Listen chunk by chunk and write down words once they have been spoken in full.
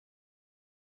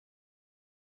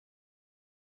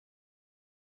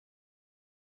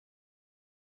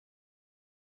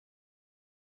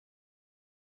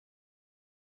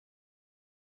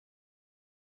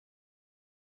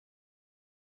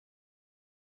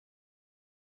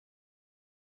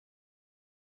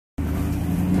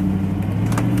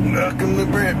Welcome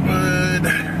to Brentwood.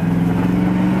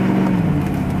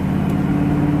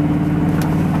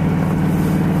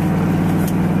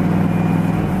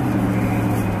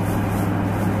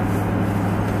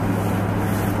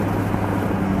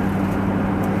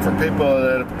 For people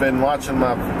that have been watching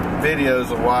my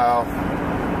videos a while,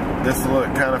 this will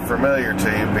look kind of familiar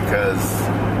to you because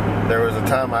there was a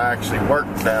time I actually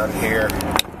worked down here.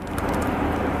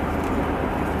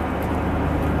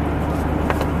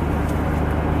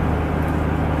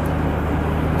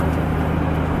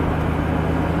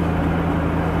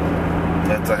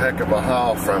 It's a heck of a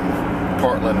haul from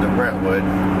Portland to Brentwood.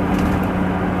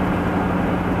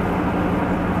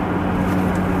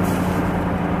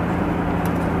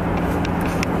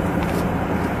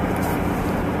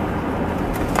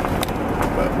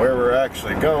 But where we're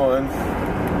actually going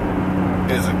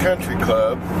is a country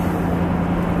club.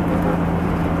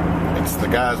 It's the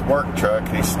guy's work truck.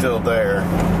 He's still there.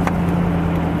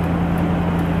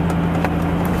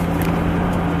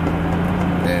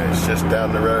 And it's just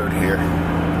down the road here.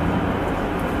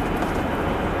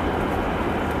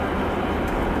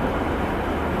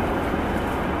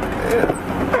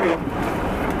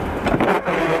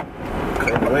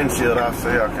 Clean the windshield off so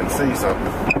y'all can see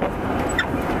something.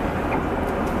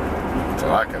 So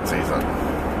I can see something.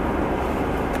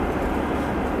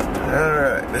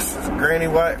 Alright, this is Granny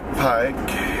White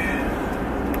Pike.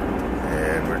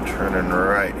 And we're turning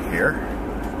right here.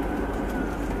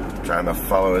 Trying to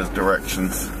follow his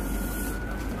directions.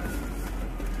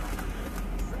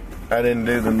 I didn't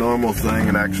do the normal thing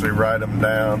and actually write them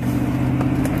down.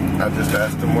 I just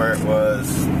asked him where it was.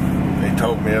 He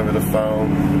told me over the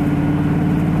phone.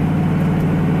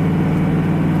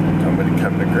 Told me to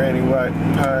come to Granny White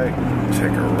Pike,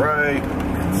 take a right.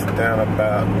 It's down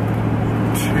about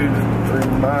 2 to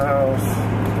 3 miles.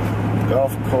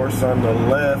 Golf course on the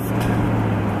left.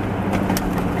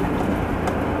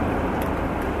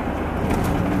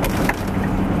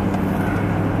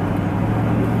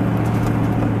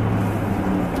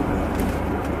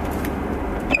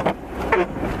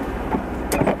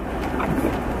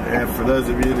 For those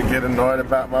of you that get annoyed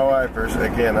about my wipers,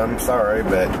 again, I'm sorry,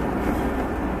 but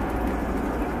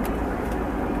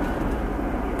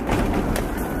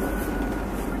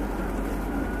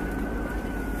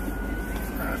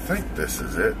I think this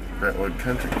is it, Brentwood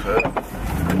Country Club.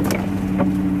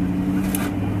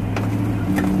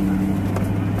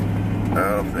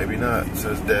 Oh, maybe not. It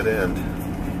says dead end.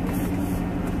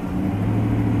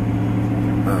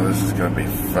 Oh, this is going to be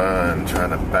fun trying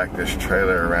to back this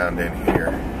trailer around in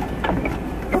here.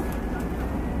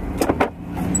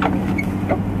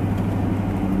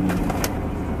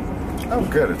 Oh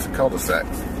good, it's a cul-de-sac.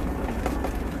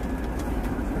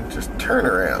 Just turn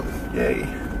around. Yay.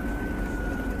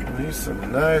 These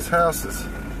some nice houses.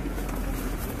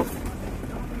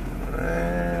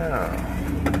 Wow.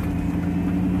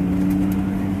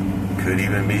 Could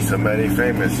even be somebody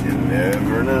famous, you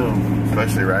never know.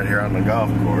 Especially right here on the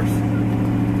golf course.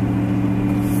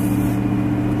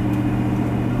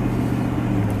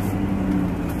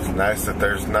 It's nice that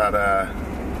there's not a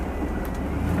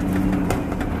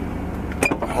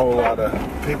whole lot of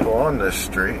people on this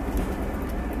street.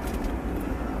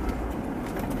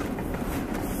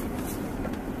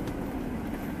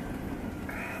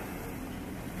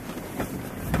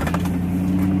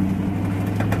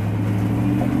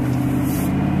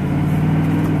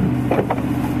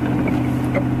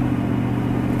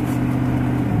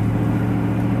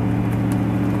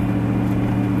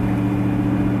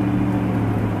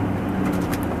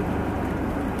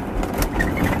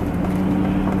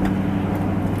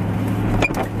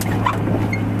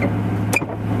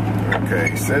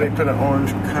 Okay, he said he put an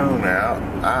orange cone out.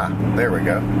 Ah, there we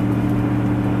go.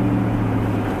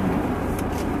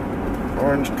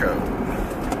 Orange cone.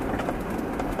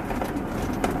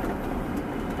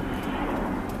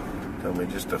 Told me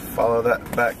just to follow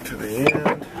that back to the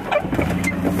end.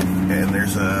 And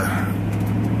there's a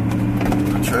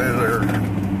trailer.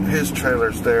 His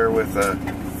trailer's there with a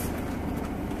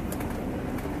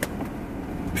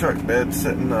truck bed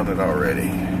sitting on it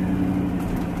already.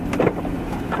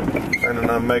 Planning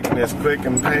on making this quick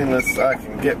and painless so I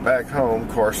can get back home. Of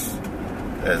course,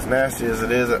 as nasty as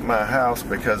it is at my house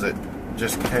because it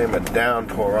just came a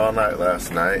downpour all night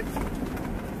last night.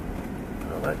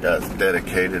 Well, that guy's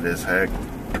dedicated as heck.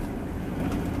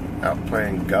 Out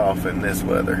playing golf in this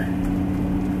weather.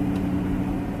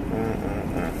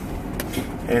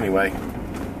 Anyway,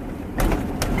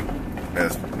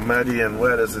 as muddy and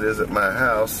wet as it is at my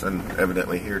house, and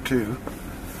evidently here too,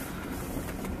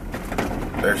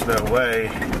 there's no way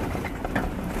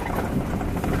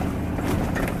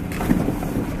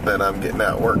that I'm getting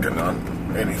out working on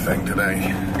anything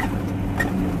today.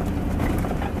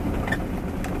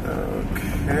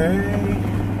 Okay.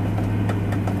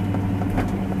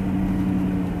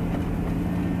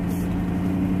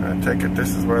 I take it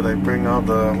this is where they bring all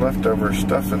the leftover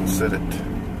stuff and sit it.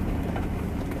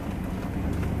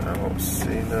 I don't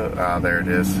see no... Ah, there it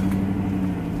is.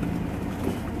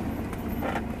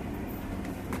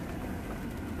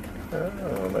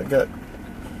 Oh, they got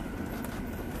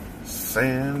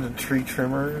sand and tree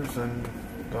trimmers and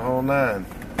the whole nine.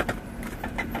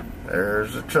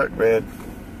 There's the truck bed.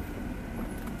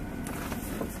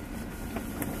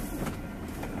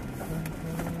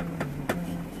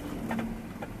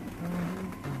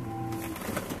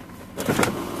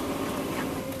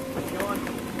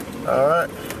 Alright.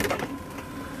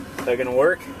 Is that gonna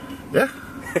work? Yeah.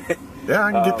 Yeah,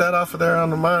 I can get that off of there on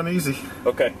the mine easy.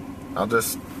 Okay. I'll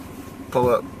just pull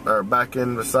up or back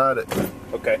in beside it.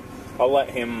 Okay. I'll let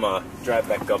him drive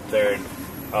back up there and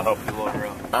I'll help you load her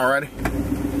up. Alrighty.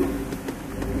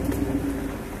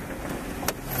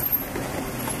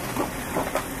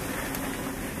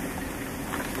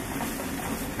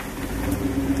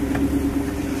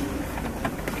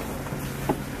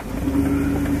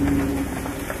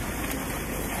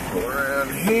 Go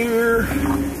around here.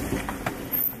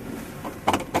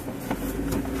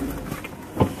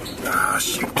 Ah,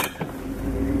 shoot.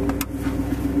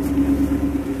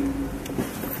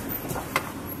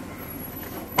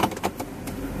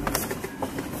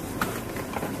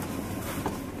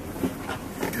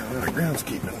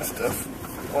 Groundskeeping stuff.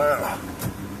 Wow.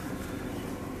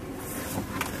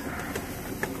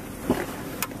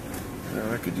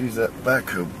 Now I could use that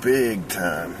backhoe big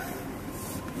time.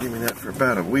 Give me that for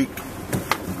about a week.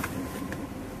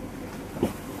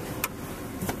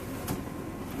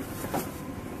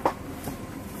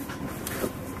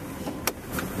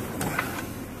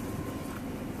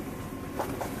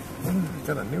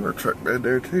 Got a newer truck bed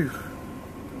there too.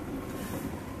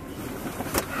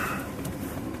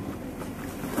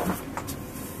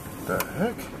 The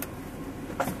heck?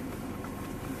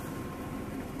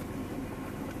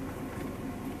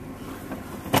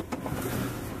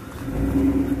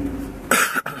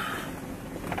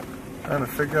 Trying to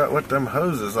figure out what them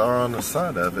hoses are on the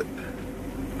side of it.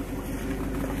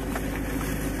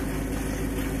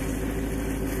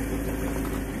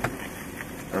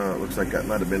 Oh, it looks like that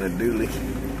might have been a dually.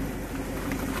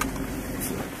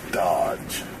 It's a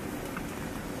Dodge.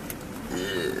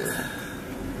 Yeah.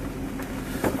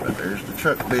 But there's the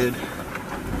truck bed.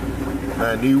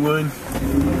 My new one.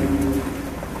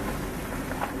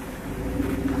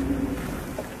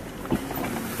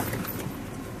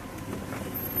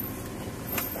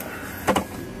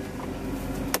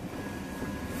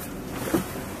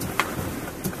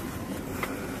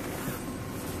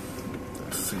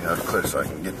 Let's see how close I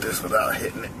can get this without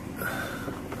hitting it.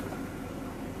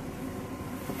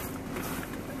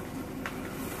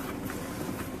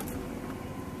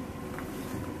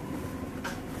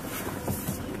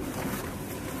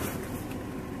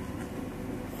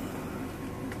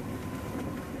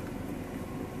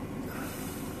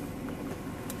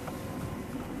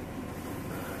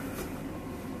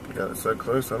 Got it so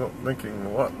close I don't think you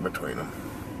can walk between them.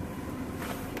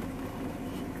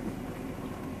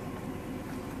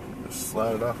 Just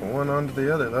slide it off of one onto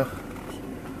the other though.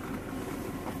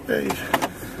 Hey.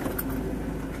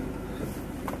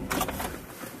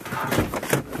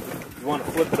 You want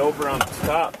to flip it over on the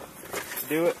top to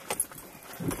do it?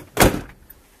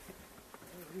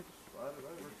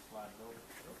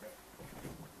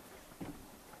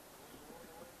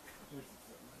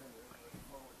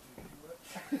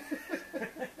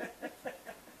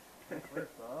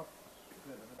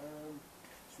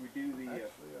 Should we do the...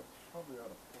 Actually, I probably ought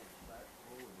to pull it back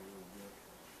forward a little bit.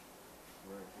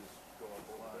 Where it just go up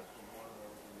line from one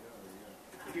over the other,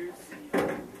 yeah. Here's the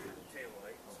tail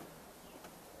lights.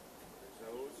 There's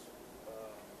those.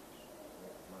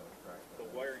 The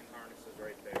wiring harness is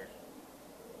right there.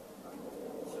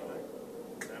 So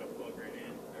that'll plug right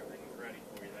in. Everything's ready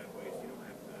for you that way, so you don't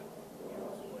have to,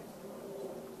 splice it.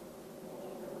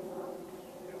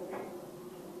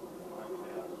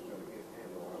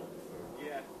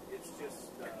 Yeah, it's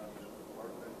just,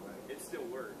 it still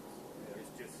works. It's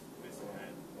just missing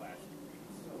that plastic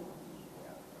piece. So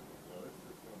it's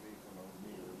just going to be some old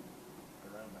meter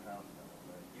around the house kind of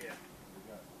thing. Yeah. We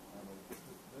got,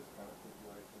 this kind of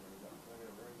situation where we got plenty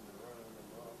of room to run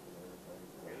and off and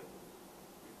everything. So Good.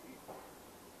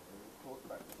 pull it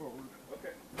back forward.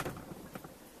 Okay.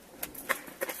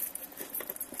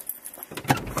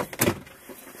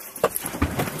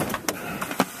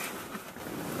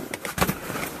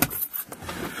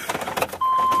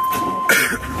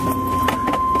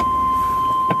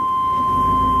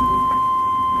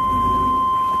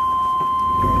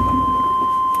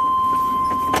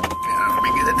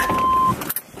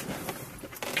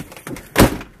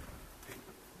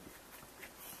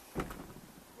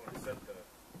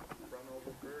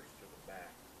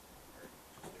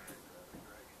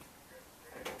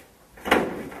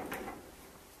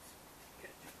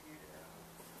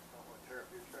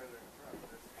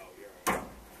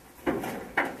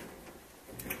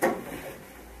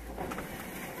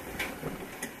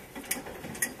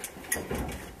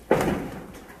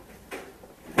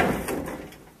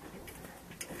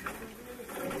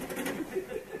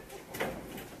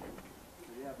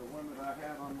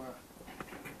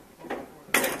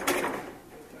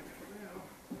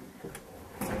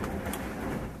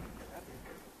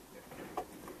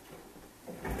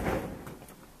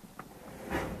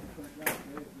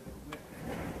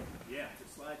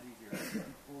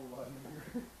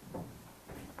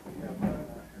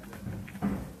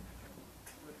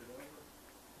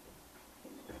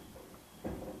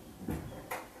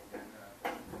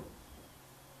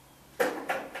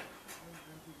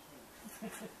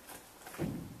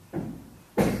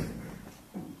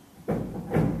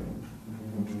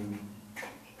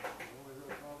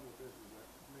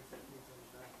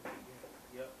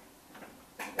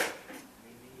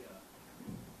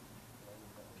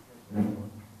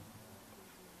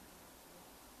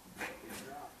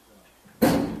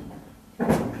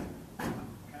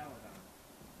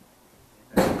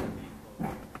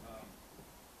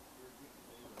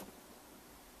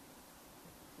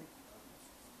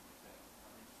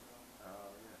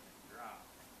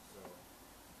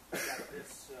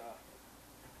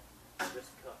 this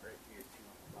cut right here too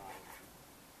on the bottom.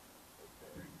 Right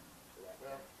there. So that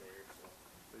right there. So.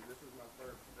 See, this is my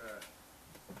first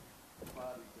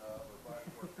body job or body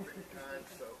work of any kind,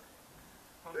 so.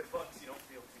 $100 you don't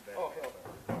feel too bad. Oh, hell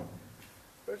no.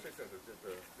 Especially since it's just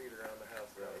a feed around the house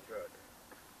around the truck.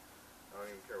 I don't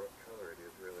even care what color it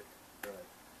is, really. Right.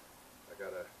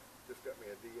 I just got me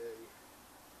a DA.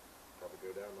 Probably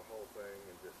go down the whole thing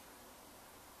and just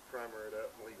primer it up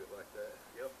and leave it like that.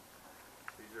 Yep.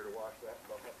 It's easier to wash that,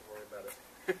 so I don't have to worry about it.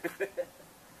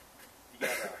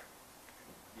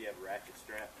 You have a ratchet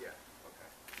strap? Yeah.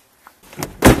 Okay.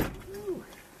 Woo.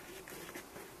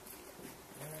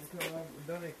 I haven't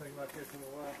done anything like this in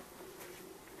a while.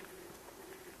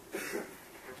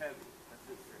 They're heavy. That's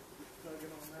it, sir. Just tugging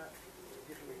on that,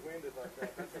 getting me winded like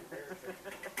that. That's embarrassing.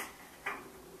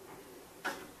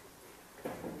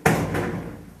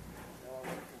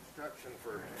 Construction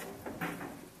for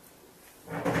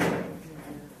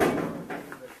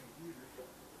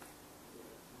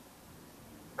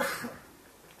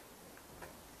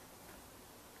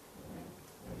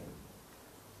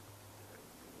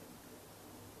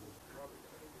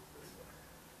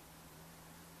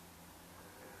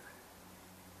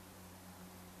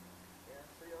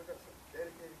y'all got some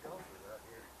dedicated golfers out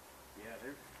here. Yeah,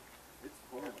 it's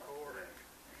hardcore.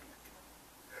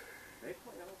 They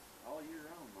play all year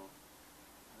round, though.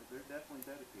 They're definitely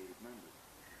dedicated members.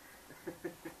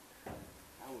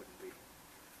 I wouldn't be.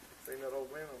 Seen that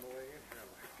old wind on the way in here. I'm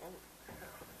like, holy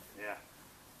cow. Yeah.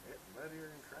 It's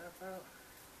muddier than crap out.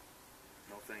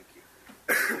 No, thank you.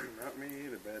 Not me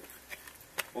either, bud.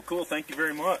 Well, cool. Thank you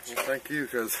very much. Well, thank you,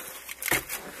 because,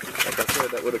 like I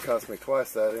said, that would have cost me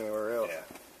twice that anywhere else.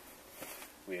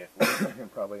 Yeah.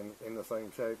 Probably in the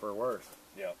same shape or worse.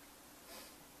 Yep.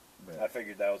 But, I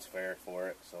figured that was fair for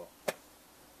it, so.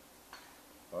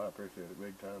 well, I appreciate it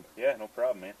big time. Yeah, no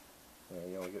problem, man.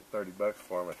 Yeah, you only get $30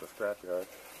 for them at the scrapyard.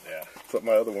 Yeah. That's what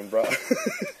my other one brought.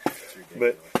 It's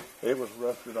ridiculous. But it was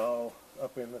rusted all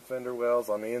up in the fender wells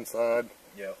on the inside.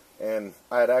 Yep. And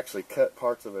I had actually cut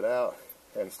parts of it out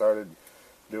and started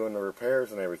doing the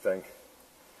repairs and everything.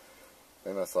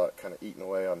 And I saw it kind of eating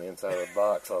away on the inside of the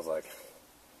box. I was like,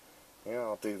 yeah,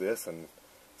 I'll do this, and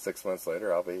 6 months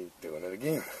later I'll be doing it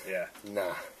again. Yeah.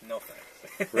 Nah. No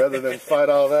thanks. Rather than fight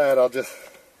all that, I'll just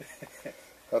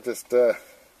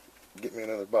get me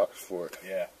another box for it.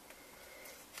 Yeah.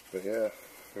 But yeah,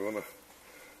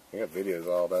 I got videos of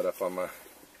all that up on my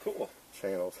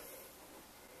channels.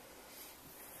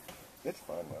 It's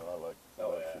fun though. I like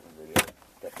shooting videos.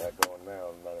 Got that going now.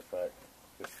 As a matter of fact,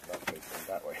 just not facing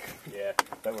that way. Yeah.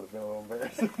 That would have been a little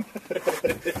embarrassing.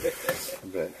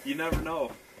 But you never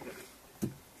know.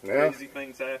 yeah. Crazy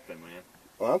things happen, man.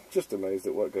 Well, I'm just amazed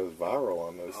at what goes viral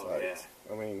on those sites.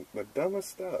 Yeah. I mean, the dumbest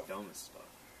stuff. Dumbest stuff.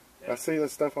 Yeah. I see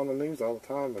this stuff on the news all the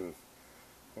time, and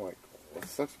I'm like,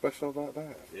 what's so special about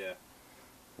that? Yeah.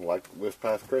 Like this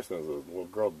past Christmas, a little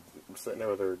girl sitting there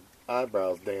with her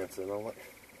eyebrows dancing. I'm like,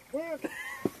 what?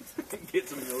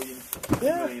 Gets a million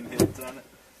hits on it.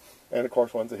 And of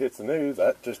course, once it hits the news,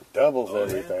 that just doubles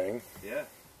everything. Yeah.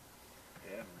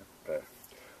 Yeah, man. Okay.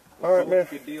 All right, man.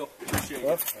 Good deal. Appreciate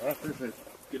Well, it. I appreciate it.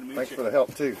 Good to meet Thanks you. for the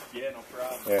help too. Yeah, no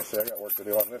problem. Yeah, see, I got work to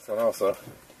do on this one also.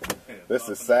 This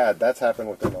is sad. That's happened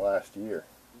within the last year.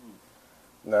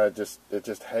 No, it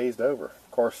just hazed over.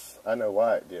 Of course, I know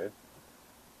why it did.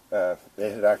 It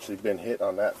had actually been hit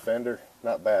on that fender.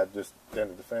 Not bad, just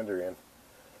dented the fender in.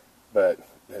 But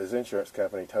his insurance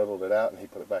company totaled it out, and he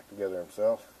put it back together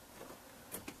himself.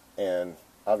 And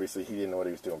obviously, he didn't know what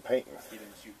he was doing painting. He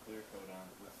didn't shoot clear coat on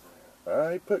it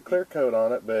with He put clear coat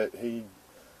on it, but it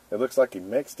looks like he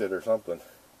mixed it or something.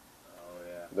 Oh,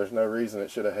 yeah. There's no reason it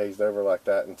should have hazed over like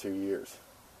that in 2 years.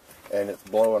 And it's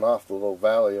blowing off the little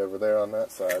valley over there on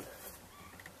that side.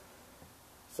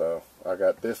 So I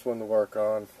got this one to work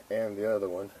on and the other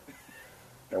one.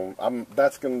 And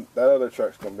that other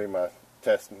truck's gonna be my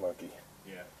testing monkey.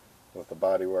 Yeah. With the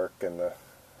body work and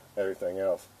everything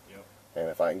else. Yep. And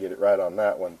if I can get it right on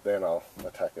that one, then I'll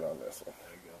attack it on this one.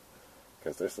 There you go.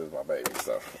 Because this is my baby,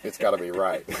 so it's got to be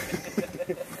right.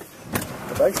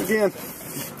 Thanks again.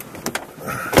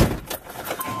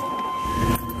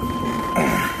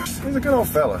 He's a good old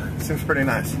fella. Seems pretty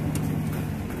nice.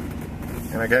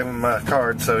 And I gave him my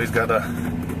card, so he's got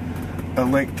a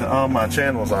link to all my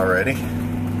channels already.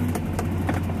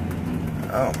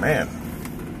 Oh man,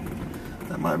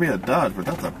 that might be a Dodge, but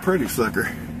that's a pretty sucker.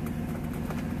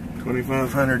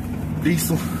 2500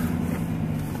 diesel,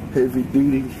 heavy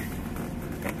duty.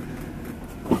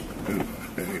 Ooh,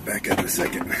 let me back up a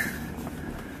second.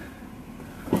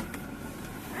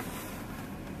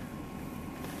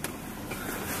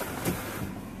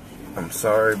 I'm I'm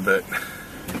sorry, but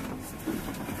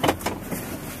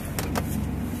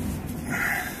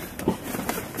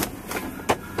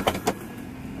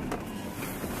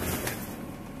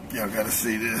y'all gotta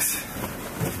see this.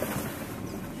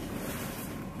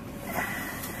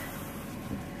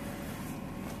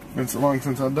 Been so long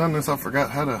since I've done this, I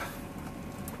forgot how to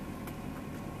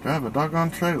drive a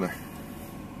doggone trailer.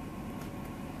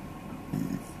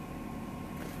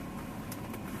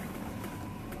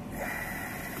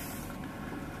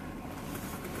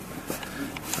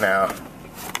 Now,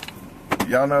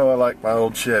 y'all know I like my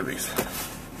old Chevys,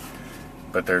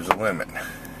 but there's a limit.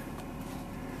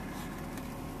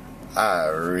 I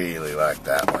really like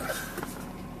that one.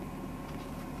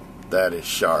 That is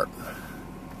sharp.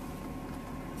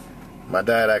 My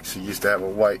dad actually used to have a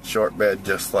white short bed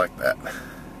just like that. I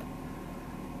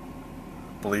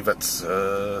believe it's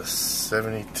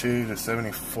 72 to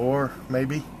 74,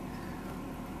 maybe.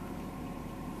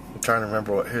 I'm trying to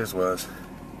remember what his was.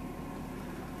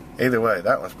 Either way,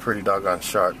 that was pretty doggone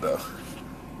sharp though.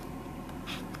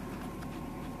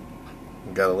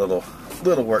 Got a little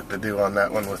work to do on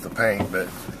that one with the paint, but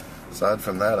aside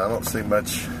from that, I don't see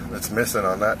much that's missing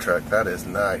on that truck. That is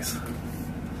nice.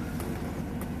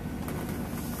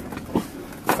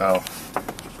 Oh.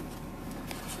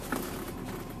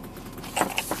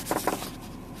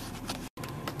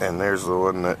 And there's the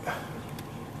one that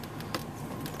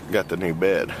got the new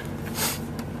bed.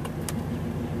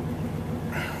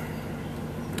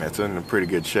 It's in a pretty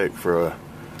good shape for a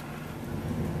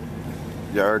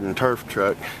yard and turf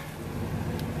truck.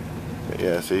 But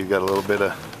yeah, so you've got a little bit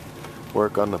of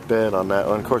work on the bed on that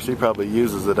one. Of course, he probably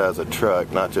uses it as a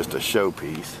truck, not just a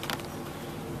showpiece.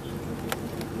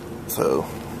 So,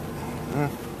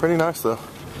 pretty nice though.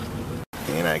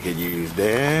 And I could use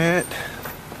that,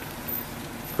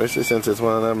 especially since it's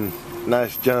one of them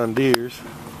nice John Deeres.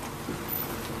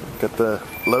 Got the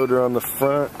loader on the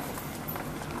front.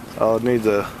 All it needs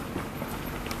a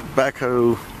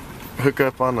backhoe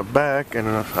hookup on the back, and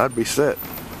I'd be set.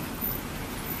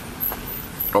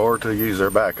 Or to use their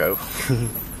backhoe.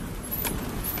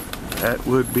 That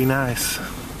would be nice.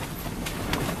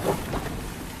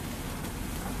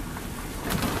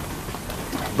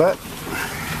 But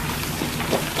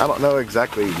I don't know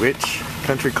exactly which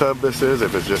country club this is,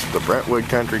 if it's just the Brentwood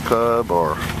Country Club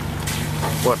or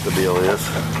what the deal is.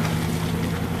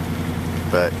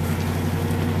 But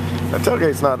the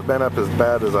tailgate's not been up as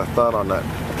bad as I thought on that.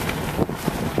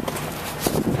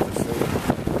 Let's see.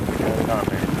 Got it on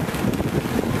there.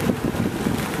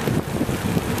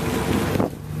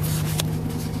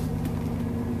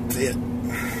 That's it.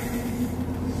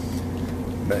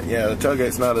 But yeah, the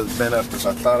tailgate's not as bent up as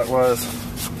I thought it was.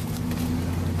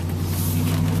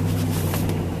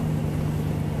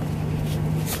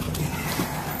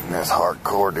 That's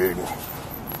hardcore, dude.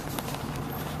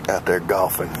 Out there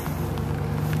golfing.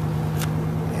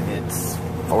 And it's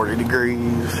 40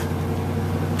 degrees.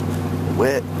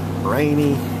 Wet,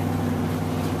 rainy.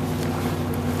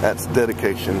 That's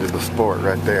dedication to the sport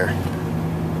right there.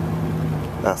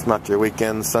 That's not your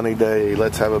weekend sunny day,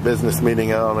 let's have a business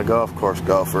meeting out on a golf course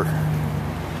golfer.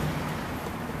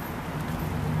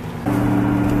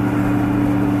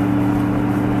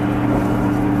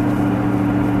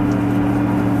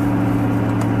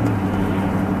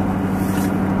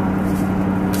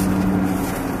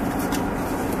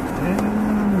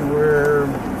 And we're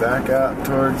back out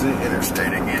towards the interstate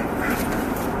again.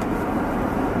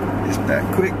 Just that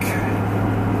quick.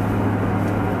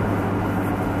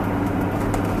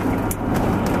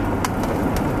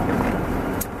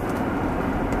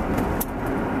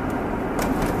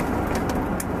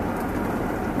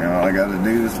 All I gotta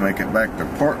do is make it back to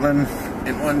Portland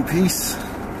in one piece,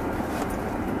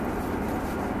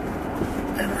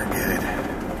 and we're good.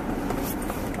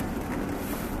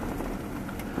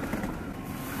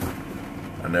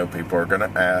 I know people are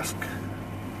gonna ask.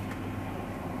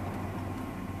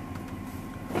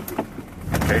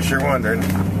 In case you're wondering,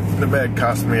 the bed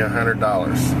cost me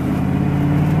 $100.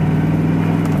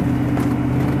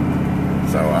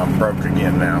 So I'm broke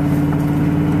again now.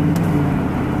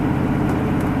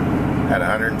 Had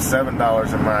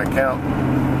 $107 in my account,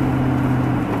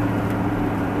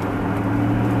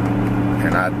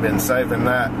 and I'd been saving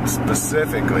that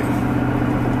specifically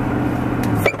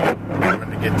for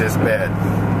having to get this bed.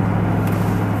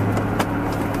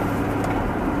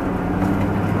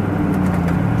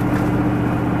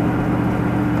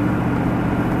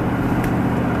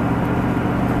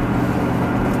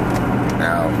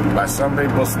 Now, by some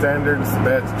people's standards, the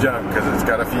bed's junk because it's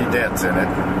got a few dents in it.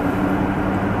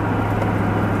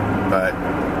 But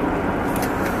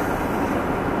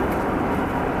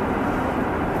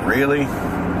really,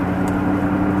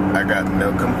 I got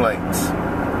no complaints.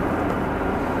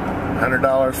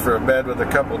 $100 for a bed with a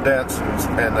couple dents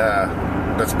and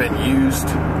that's been used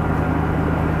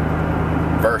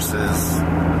versus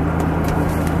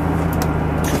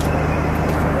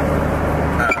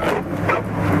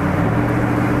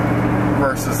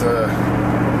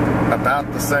about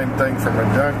the same thing from a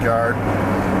junkyard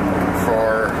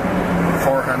for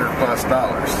 $400 plus.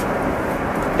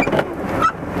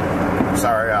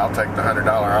 Sorry, I'll take the $100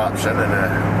 option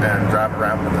and drive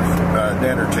around with a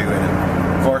dent or two in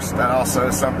it. Of course, that also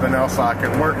is something else I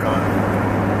can work on.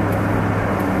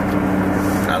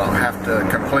 I don't have to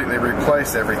completely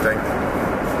replace everything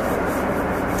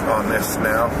on this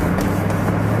now.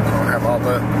 I don't have all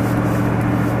the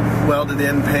welded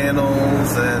in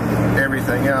panels and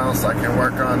everything else. I can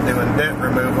work on doing dent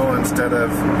removal instead of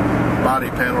body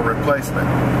panel replacement.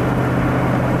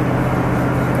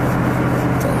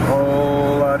 It's a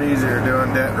whole lot easier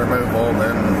doing dent removal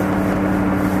than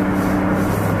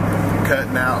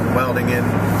cutting out and welding in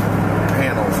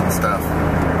panels and stuff.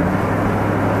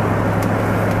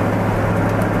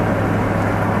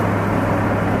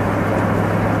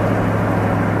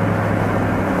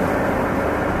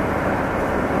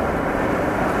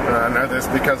 I know this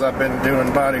because I've been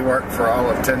doing body work for all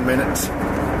of 10 minutes.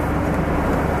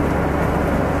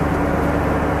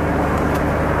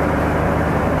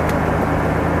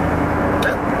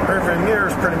 Everything here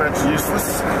is pretty much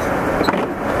useless.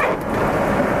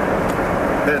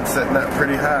 Bed's sitting up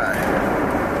pretty high.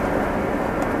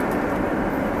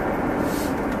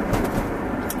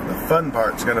 The fun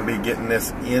part's going to be getting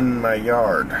this in my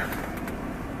yard,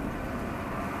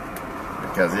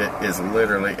 because it is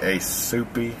literally a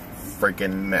soupy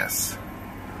freaking mess.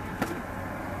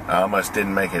 I almost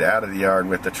didn't make it out of the yard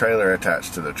with the trailer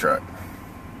attached to the truck.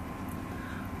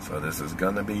 So this is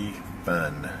gonna be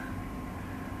fun.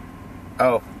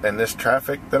 Oh, and this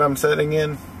traffic that I'm sitting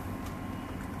in,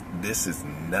 this is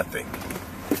nothing.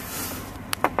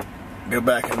 Go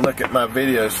back and look at my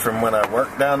videos from when I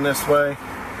worked down this way.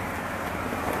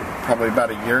 Probably about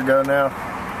a year ago now.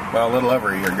 Well, a little over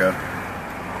a year ago.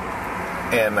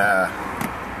 And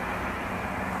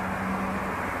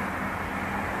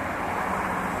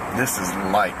this is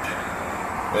light.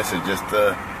 This is just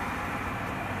the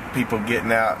people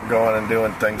getting out, going and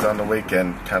doing things on the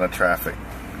weekend kind of traffic.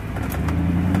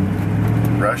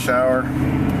 Rush hour,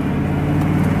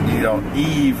 you don't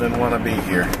even want to be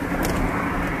here,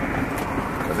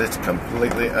 because it's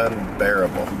completely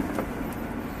unbearable.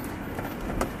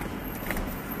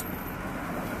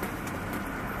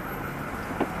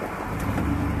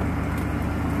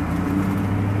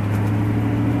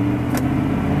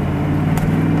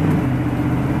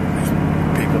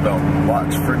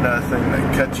 Watch for nothing, they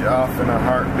cut you off in a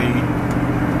heartbeat.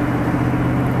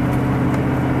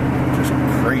 Just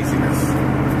craziness.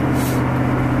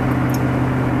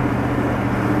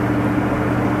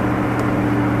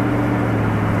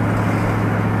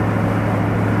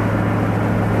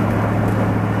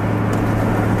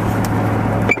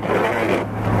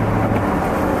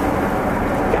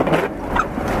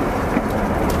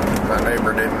 If my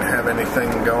neighbor didn't have anything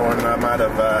going, I might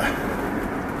have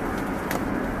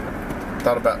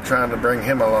thought about trying to bring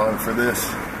him along for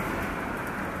this.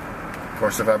 Of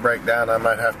course, if I break down, I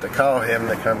might have to call him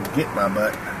to come get my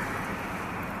butt.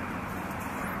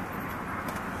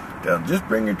 They'll just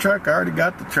bring your truck. I already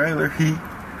got the trailer.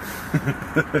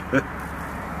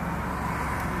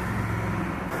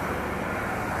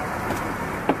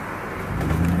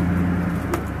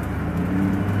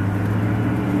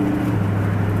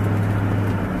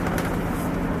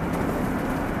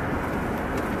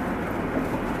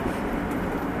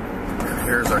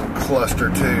 Here's a cluster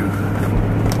two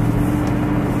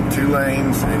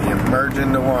lanes, and you merge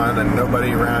into one, and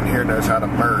nobody around here knows how to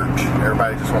merge.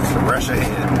 Everybody just wants to rush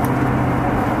ahead,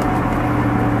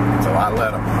 so I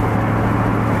let them.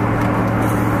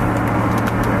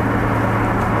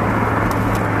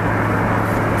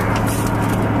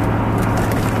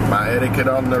 My etiquette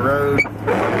on the road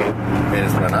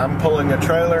is when I'm pulling a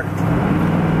trailer,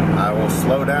 I will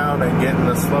slow down and get in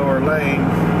the slower lane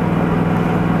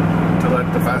to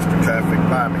let the faster traffic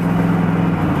by me.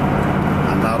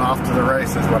 I'm not off to the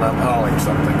races when I'm hauling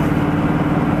something.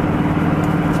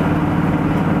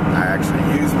 I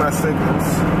actually use my signals,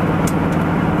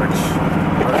 which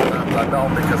most times I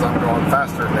don't, because I'm going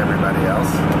faster than everybody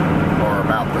else, or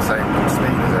about the same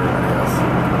speed as everybody else.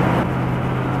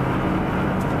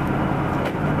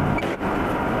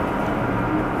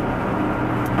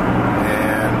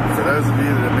 And for those of you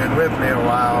that have been with me a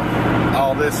while,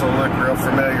 all this will look real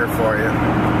familiar for you.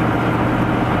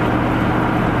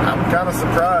 I'm kind of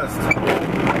surprised.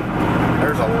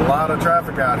 there's a lot of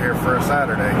traffic out here for a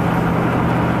Saturday.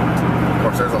 Of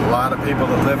course, there's a lot of people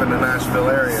that live in the Nashville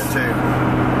area too.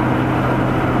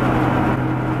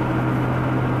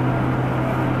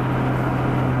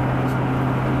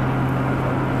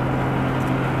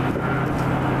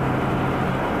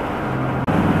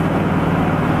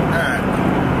 Alright.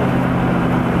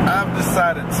 I've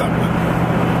decided something.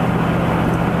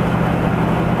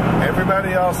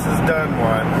 Everybody else has done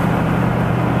one.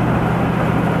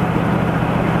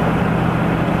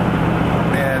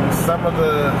 And some of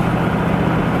the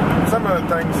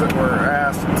things that were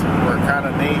asked were kind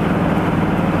of neat,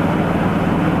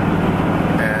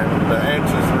 and the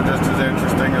answers were just as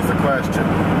interesting as the question.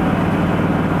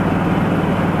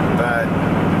 But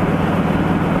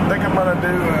I think I'm going to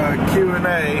do a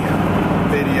Q&A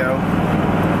video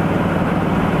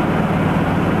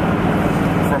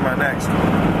for my next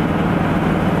one.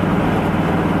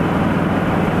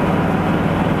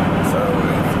 So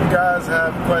if you guys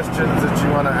have questions that you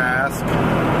want to ask,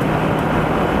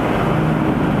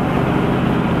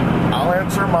 I'll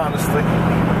answer them honestly.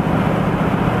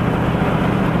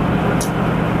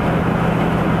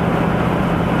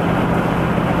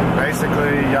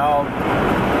 Basically, y'all,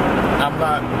 I'm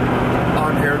not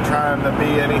on here trying to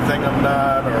be anything I'm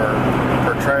not, or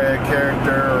portray a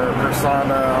character or a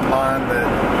persona online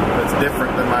that's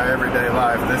different than my everyday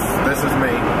life. This is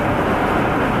me.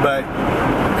 But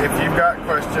if you've got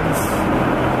questions,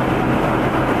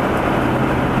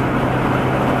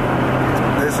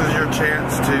 this is your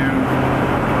chance to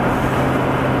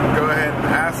go ahead and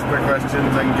ask the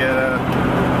questions and get a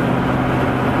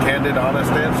candid,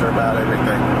 honest answer about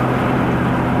everything.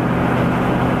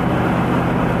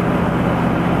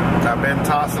 I've been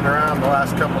tossing around the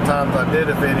last couple times I did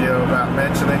a video about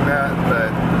mentioning that,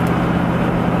 but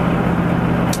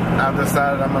I've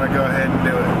decided I'm going to go ahead and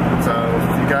do it. So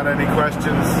if you got any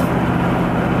questions,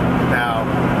 now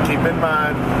keep in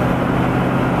mind,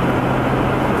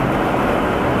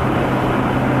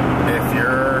 if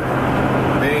you're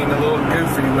being a little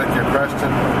goofy with your question,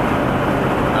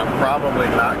 I'm probably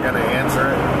not going to answer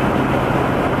it.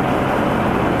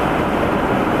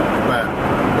 But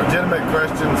legitimate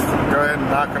questions, go ahead and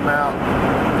knock them out,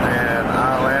 and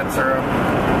I'll answer them.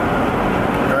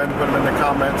 Go ahead and put them in the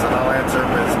comments, and I'll answer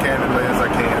them as candidly as I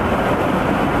can.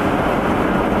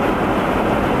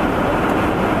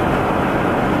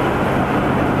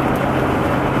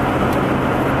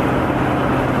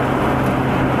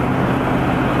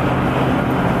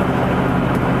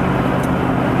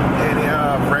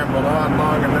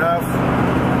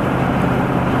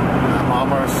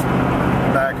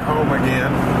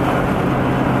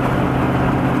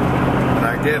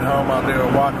 Get home, I'll do a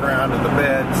walk around to the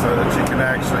bed so that you can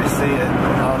actually see it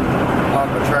on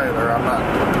the trailer. I'm not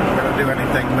going to do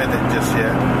anything with it just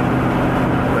yet,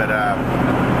 but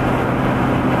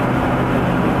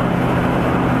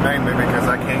mainly because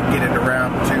I can't get it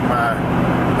around to my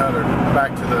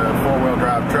back to the four-wheel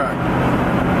drive truck.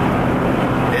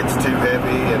 It's too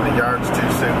heavy and the yard's too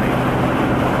soupy.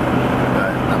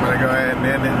 But I'm going to go ahead and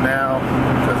end it now,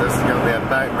 because this is going to be a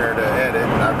nightmare to edit.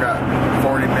 I've got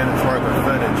 40 minutes worth of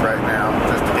footage right now,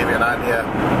 just to give you an idea.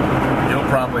 You'll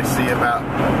probably see about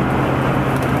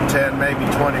 10, maybe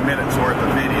 20 minutes worth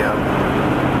of video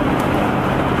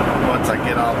once I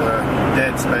get all the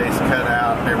dead space cut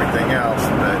out and everything else.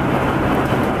 But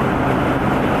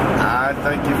I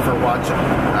thank you for watching.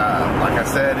 Like I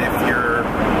said, if you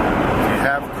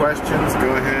have questions,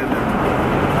 go ahead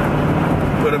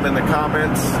and put them in the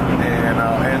comments, and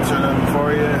I'll answer them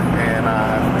for you. And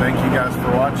I thank you guys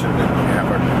for watching, and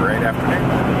have a great afternoon.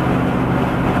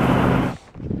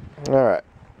 Alright,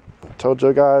 told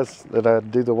you guys that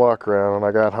I'd do the walk around when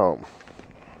I got home.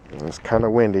 It's kind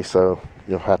of windy, so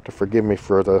you'll have to forgive me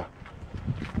for the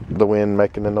wind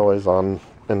making the noise in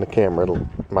the camera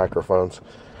microphones.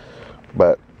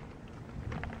 But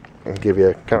I'll give you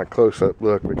a kind of close-up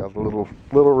look. We got a little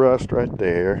rust right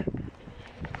there,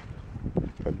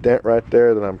 a dent right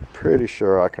there that I'm pretty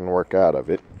sure I can work out of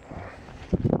it.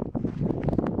 You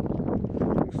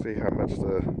can see how much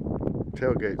the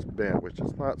tailgate's bent, which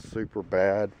is not super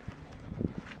bad,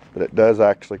 but it does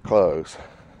actually close.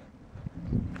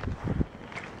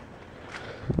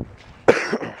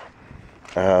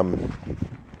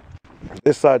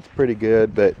 This side's pretty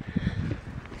good, but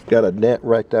it's got a dent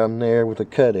right down there with a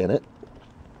cut in it.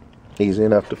 Easy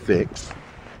enough to fix.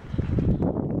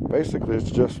 Basically,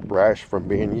 it's just brash from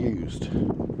being used.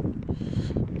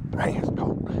 Dang, it's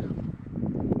cold.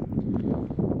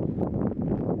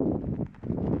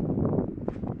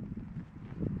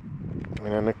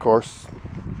 And then, of course,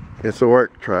 it's a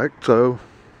work truck, so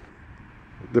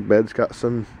the bed's got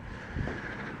some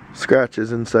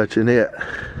scratches and such in it.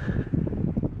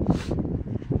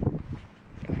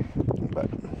 But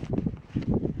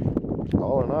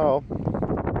all in all,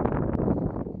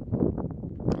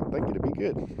 I think it'll be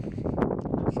good.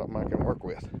 Something I can work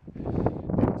with.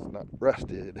 And it's not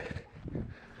rusted.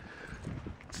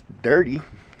 It's dirty,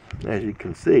 as you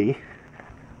can see,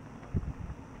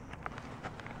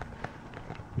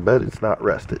 but it's not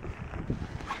rusted.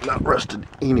 Not rusted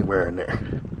anywhere in there.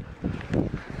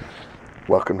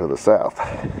 Welcome to the South.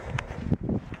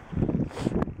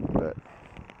 But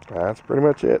that's pretty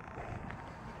much it.